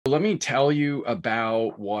Let me tell you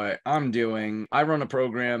about what I'm doing. I run a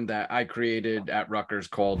program that I created at Rutgers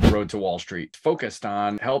called Road to Wall Street, focused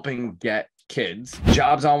on helping get kids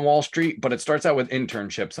jobs on Wall Street, but it starts out with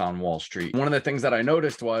internships on Wall Street. One of the things that I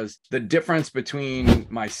noticed was the difference between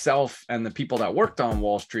myself and the people that worked on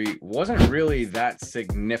Wall Street wasn't really that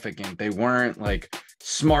significant. They weren't like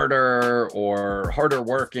smarter or harder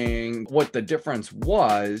working. What the difference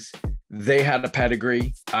was, they had a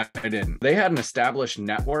pedigree, I didn't. They had an established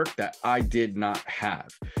network that I did not have.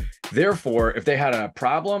 Therefore, if they had a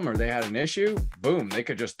problem or they had an issue, boom, they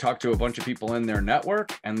could just talk to a bunch of people in their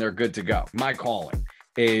network and they're good to go. My calling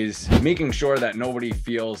is making sure that nobody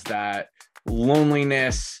feels that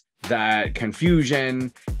loneliness, that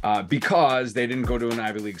confusion, because they didn't go to an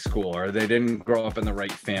Ivy League school, or they didn't grow up in the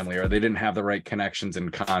right family, or they didn't have the right connections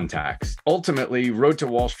and contacts. Ultimately, Road to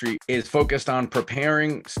Wall Street is focused on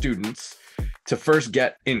preparing students to first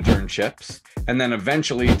get internships, and then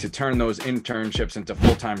eventually to turn those internships into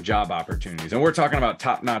full-time job opportunities. And we're talking about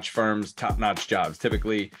top-notch firms, top-notch jobs,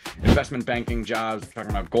 typically investment banking jobs. We're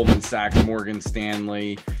talking about Goldman Sachs, Morgan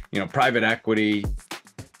Stanley, private equity.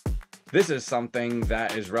 This is something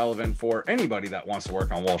that is relevant for anybody that wants to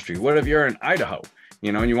work on Wall Street. What if you're in Idaho,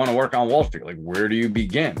 and you want to work on Wall Street? Like, where do you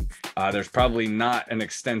begin? There's probably not an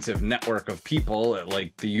extensive network of people at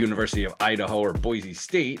like the University of Idaho or Boise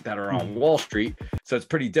State that are on Wall Street. So it's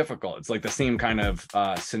pretty difficult. It's like the same kind of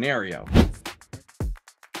scenario.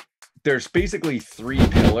 There's basically three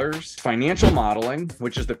pillars: financial modeling,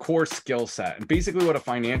 which is the core skill set. And basically what a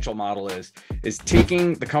financial model is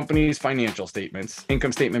taking the company's financial statements,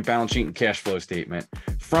 income statement, balance sheet, and cash flow statement.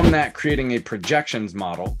 From that, creating a projections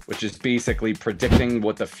model, which is basically predicting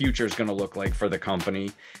what the future is going to look like for the company.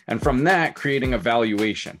 And from that, creating a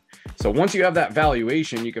valuation. So once you have that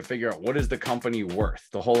valuation, you can figure out what is the company worth.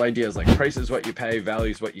 The whole idea is like price is what you pay, value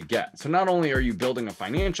is what you get. So not only are you building a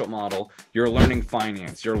financial model, you're learning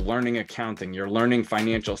finance, you're learning accounting, you're learning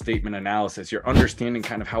financial statement analysis, you're understanding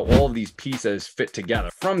kind of how all of these pieces fit together.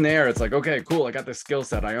 From there, it's like, okay, cool, I got the skill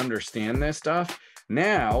set, I understand this stuff.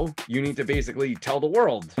 Now you need to basically tell the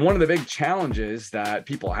world. One of the big challenges that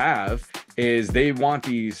people have is they want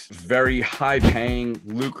these very high paying,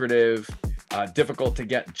 lucrative, difficult to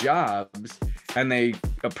get jobs, and they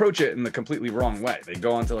approach it in the completely wrong way. They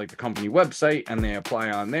go onto like the company website and they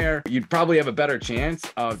apply on there. You'd probably have a better chance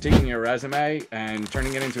of taking your resume and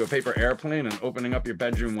turning it into a paper airplane and opening up your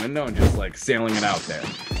bedroom window and just like sailing it out there.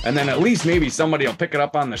 And then at least maybe somebody will pick it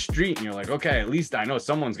up on the street and you're like, okay, at least I know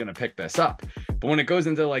someone's going to pick this up. But when it goes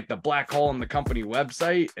into like the black hole in the company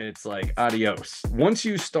website, it's like adios. Once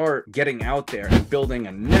you start getting out there and building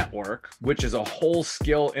a network, which is a whole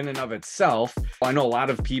skill in and of itself. I know a lot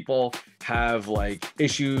of people have like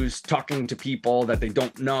issues talking to people that they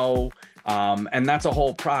don't know. And that's a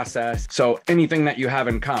whole process. So anything that you have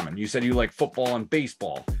in common, you said you like football and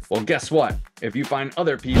baseball. Well, guess what? If you find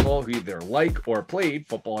other people who either like or played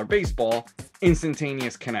football or baseball,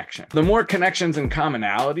 instantaneous connection. The more connections and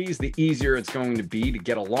commonalities, the easier it's going to be to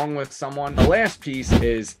get along with someone. The last piece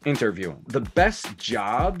is interviewing. The best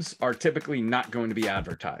jobs are typically not going to be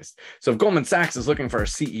advertised. So if Goldman Sachs is looking for a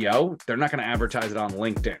CEO, they're not going to advertise it on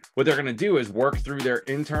LinkedIn. What they're going to do is work through their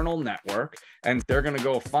internal network, and they're going to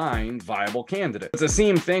go find viable candidates. It's the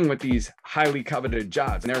same thing with these highly coveted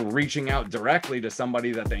jobs. And they're reaching out directly to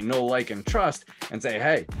somebody that they know, like, and trust and say,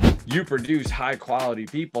 hey, you produce high quality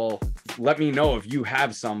people. Let me know if you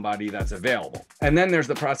have somebody that's available. And then there's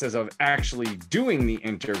the process of actually doing the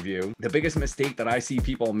interview. The biggest mistake that I see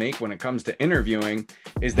people make when it comes to interviewing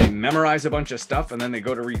is they memorize a bunch of stuff and then they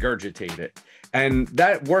go to regurgitate it. And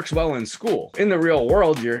that works well in school. In the real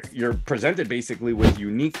world, you're presented basically with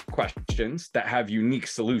unique questions that have unique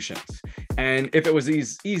solutions. And if it was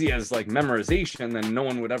as easy as like memorization, then no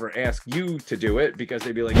one would ever ask you to do it because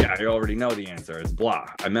they'd be like, yeah, I already know the answer. It's blah,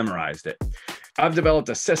 I memorized it. I've developed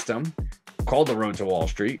a system called the Road to Wall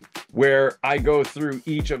Street, where I go through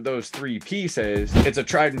each of those three pieces. It's a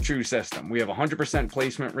tried and true system. We have a 100%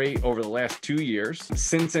 placement rate over the last 2 years.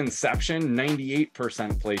 Since inception,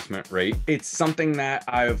 98% placement rate. It's something that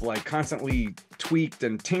I've like constantly tweaked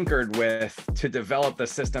and tinkered with to develop the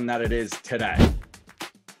system that it is today.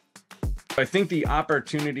 I think the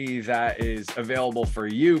opportunity that is available for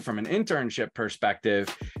you from an internship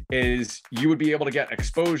perspective is you would be able to get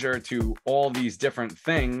exposure to all these different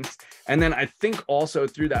things. And then I think also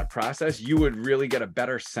through that process, you would really get a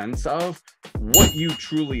better sense of what you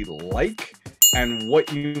truly like and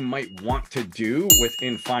what you might want to do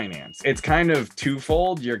within finance. It's kind of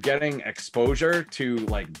twofold. You're getting exposure to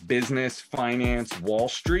like business, finance, Wall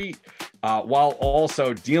Street, while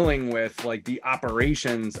also dealing with like the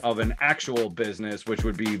operations of an actual business, which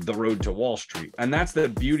would be the road to Wall Street. And that's the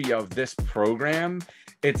beauty of this program.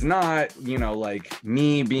 It's not, like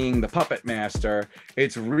me being the puppet master.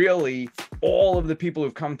 It's really all of the people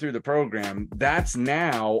who've come through the program. That's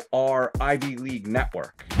now our Ivy League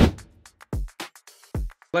network.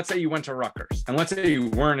 Let's say you went to Rutgers, and let's say you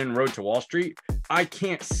weren't in Road to Wall Street. I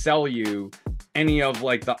can't sell you any of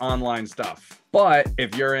like the online stuff. But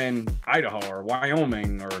if you're in Idaho or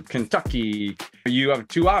Wyoming or Kentucky, you have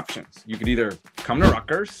two options. You could either come to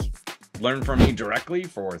Rutgers, learn from me directly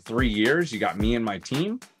for 3 years. You got me and my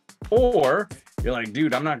team. Or you're like,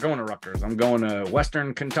 dude, I'm not going to Rutgers. I'm going to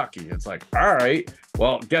Western Kentucky. It's like, all right,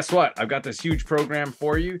 well, guess what? I've got this huge program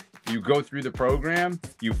for you. You go through the program,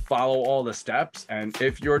 you follow all the steps. And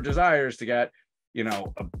if your desire is to get,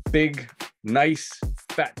 a big, nice,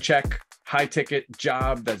 fat check, high ticket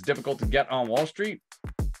job that's difficult to get on Wall Street,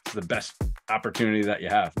 it's the best opportunity that you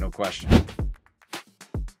have, no question.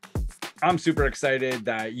 I'm super excited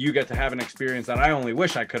that you get to have an experience that I only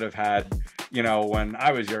wish I could have had, when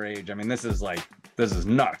I was your age. I mean, this is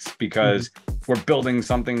nuts because we're building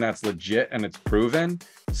something that's legit and it's proven.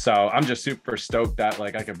 So I'm just super stoked that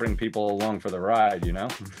like I could bring people along for the ride,